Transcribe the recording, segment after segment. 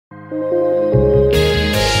Hey,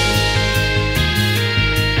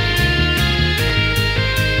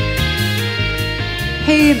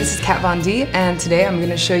 this is Kat Von D, and today I'm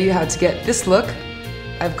going to show you how to get this look.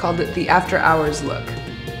 I've called it the After Hours look.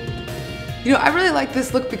 You know, I really like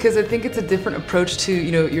this look because I think it's a different approach to,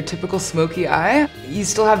 your typical smoky eye. You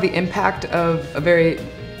still have the impact of a very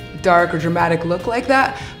dark or dramatic look like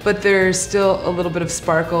that, but there's still a little bit of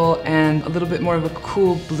sparkle and a little bit more of a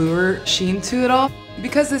cool bluer sheen to it all.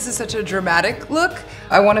 Because this is such a dramatic look,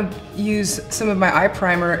 I want to use some of my eye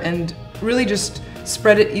primer and really just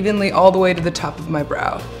spread it evenly all the way to the top of my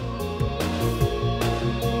brow.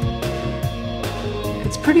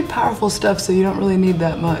 It's pretty powerful stuff, so you don't really need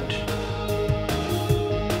that much.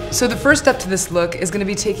 So the first step to this look is going to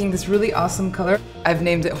be taking this really awesome color. I've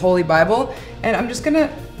named it Holy Bible, and I'm just going to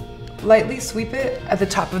lightly sweep it at the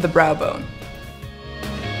top of the brow bone.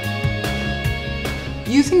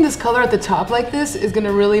 Using this color at the top like this is going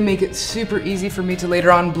to really make it super easy for me to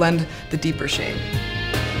later on blend the deeper shade.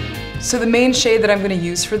 So the main shade that I'm going to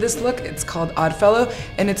use for this look, it's called Oddfellow,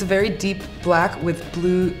 and it's a very deep black with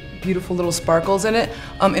blue, beautiful little sparkles in it.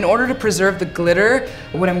 In order to preserve the glitter,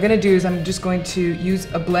 what I'm going to do is I'm just going to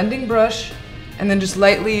use a blending brush and then just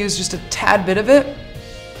lightly use just a tad bit of it,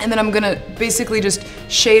 and then I'm going to basically just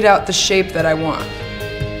shade out the shape that I want.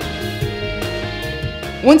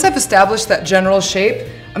 Once I've established that general shape,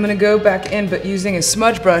 I'm going to go back in, but using a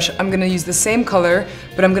smudge brush, I'm going to use the same color,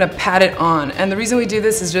 but I'm going to pat it on. And the reason we do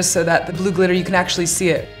this is just so that the blue glitter, you can actually see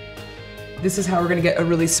it. This is how we're going to get a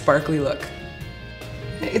really sparkly look.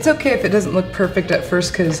 It's okay if it doesn't look perfect at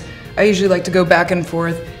first, because I usually like to go back and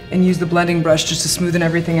forth and use the blending brush just to smoothen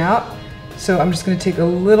everything out. So I'm just going to take a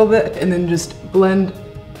little bit and then just blend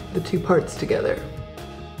the two parts together.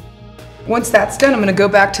 Once that's done, I'm going to go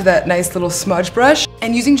back to that nice little smudge brush,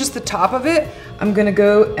 and using just the top of it, I'm going to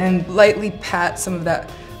go and lightly pat some of that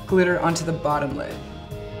glitter onto the bottom lid.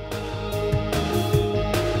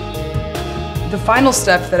 The final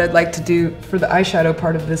step that I'd like to do for the eyeshadow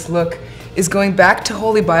part of this look is going back to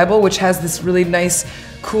Holy Bible, which has this really nice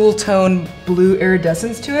cool tone blue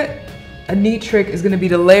iridescence to it. A neat trick is going to be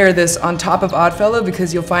to layer this on top of Oddfellow,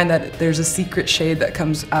 because you'll find that there's a secret shade that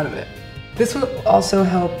comes out of it. This will also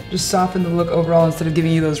help just soften the look overall instead of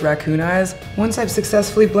giving you those raccoon eyes. Once I've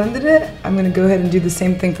successfully blended it, I'm going to go ahead and do the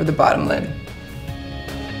same thing for the bottom lid.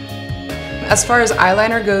 As far as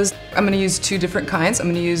eyeliner goes, I'm going to use two different kinds. I'm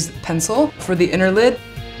going to use pencil for the inner lid.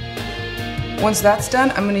 Once that's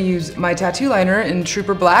done, I'm going to use my tattoo liner in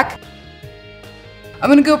Trooper Black. I'm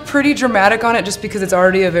going to go pretty dramatic on it just because it's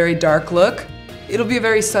already a very dark look. It'll be a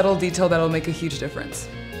very subtle detail that'll make a huge difference.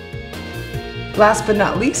 Last but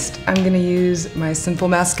not least, I'm going to use my Simple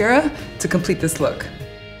Mascara to complete this look.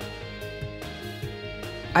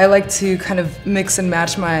 I like to kind of mix and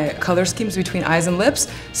match my color schemes between eyes and lips,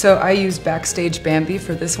 so I use Backstage Bambi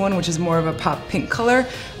for this one, which is more of a pop pink color,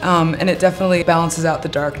 and it definitely balances out the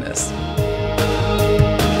darkness.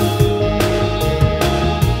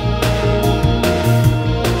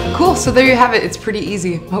 Cool, so there you have it. It's pretty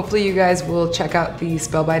easy. Hopefully you guys will check out the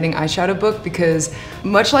Spellbinding Eyeshadow book, because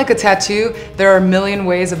much like a tattoo, there are a million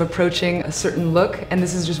ways of approaching a certain look, and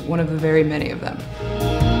this is just one of the very many of them.